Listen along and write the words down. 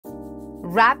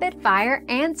Rapid fire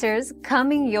answers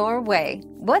coming your way.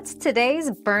 What's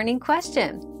today's burning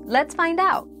question? Let's find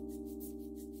out.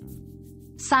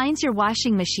 Signs your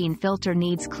washing machine filter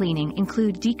needs cleaning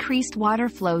include decreased water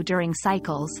flow during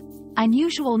cycles,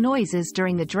 unusual noises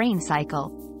during the drain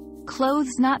cycle,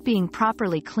 clothes not being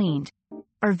properly cleaned,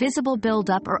 or visible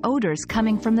buildup or odors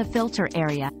coming from the filter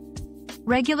area.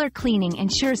 Regular cleaning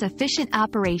ensures efficient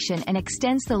operation and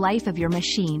extends the life of your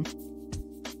machine.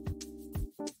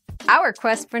 Our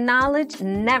quest for knowledge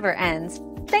never ends.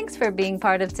 Thanks for being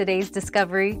part of today's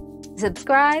discovery.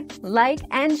 Subscribe, like,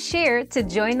 and share to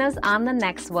join us on the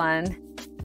next one.